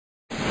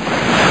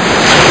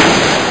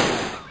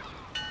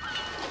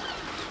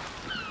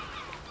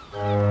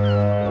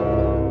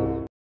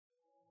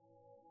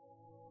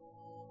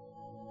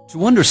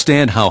To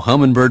understand how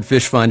Humminbird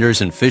fish finders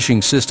and fishing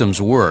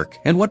systems work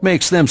and what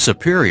makes them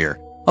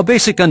superior, a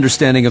basic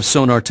understanding of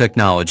sonar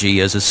technology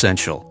is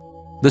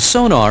essential. The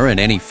sonar in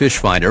any fish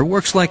finder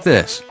works like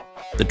this.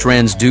 The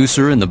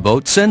transducer in the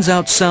boat sends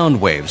out sound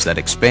waves that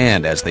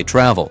expand as they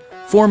travel,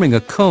 forming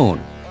a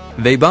cone.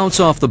 They bounce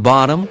off the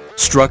bottom,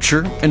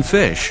 structure, and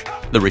fish.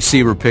 The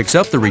receiver picks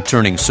up the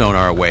returning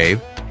sonar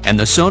wave, and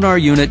the sonar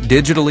unit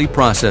digitally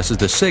processes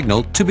the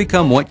signal to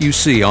become what you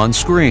see on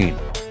screen.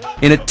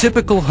 In a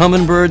typical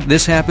Humminbird,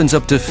 this happens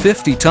up to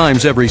 50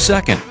 times every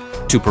second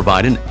to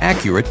provide an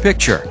accurate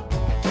picture.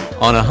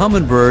 On a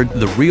Humminbird,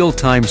 the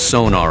real-time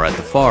sonar at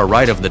the far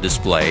right of the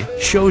display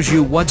shows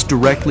you what's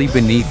directly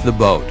beneath the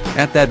boat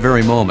at that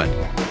very moment.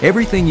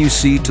 Everything you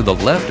see to the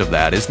left of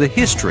that is the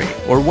history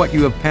or what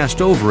you have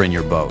passed over in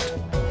your boat.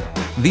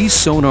 These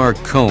sonar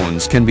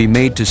cones can be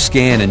made to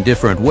scan in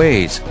different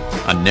ways.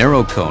 A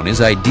narrow cone is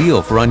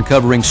ideal for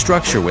uncovering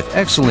structure with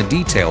excellent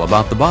detail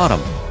about the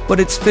bottom, but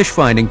its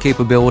fish-finding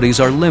capabilities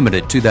are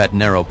limited to that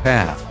narrow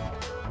path.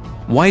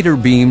 Wider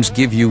beams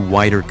give you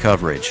wider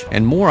coverage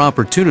and more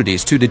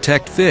opportunities to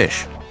detect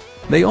fish.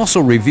 They also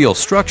reveal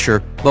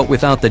structure, but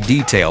without the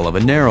detail of a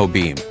narrow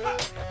beam.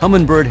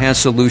 Humminbird has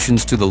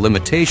solutions to the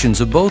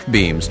limitations of both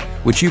beams,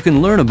 which you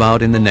can learn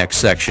about in the next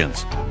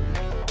sections.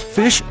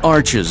 Fish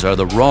arches are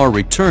the raw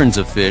returns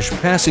of fish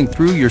passing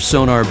through your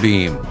sonar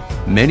beam.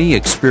 Many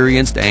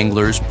experienced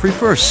anglers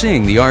prefer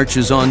seeing the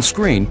arches on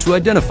screen to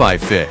identify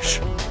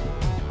fish.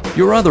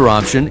 Your other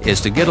option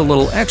is to get a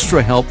little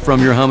extra help from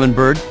your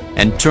Humminbird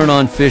and turn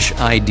on Fish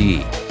ID.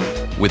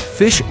 With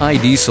Fish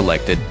ID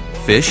selected,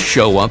 fish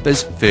show up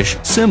as fish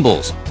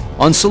symbols.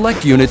 On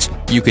select units,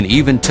 you can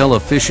even tell a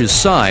fish's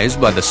size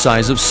by the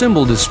size of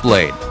symbol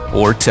displayed,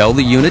 or tell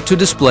the unit to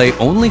display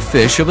only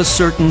fish of a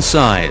certain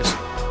size.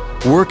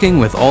 Working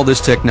with all this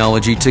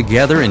technology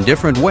together in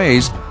different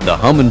ways, the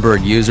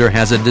Humminbird user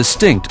has a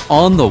distinct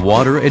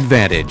on-the-water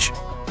advantage.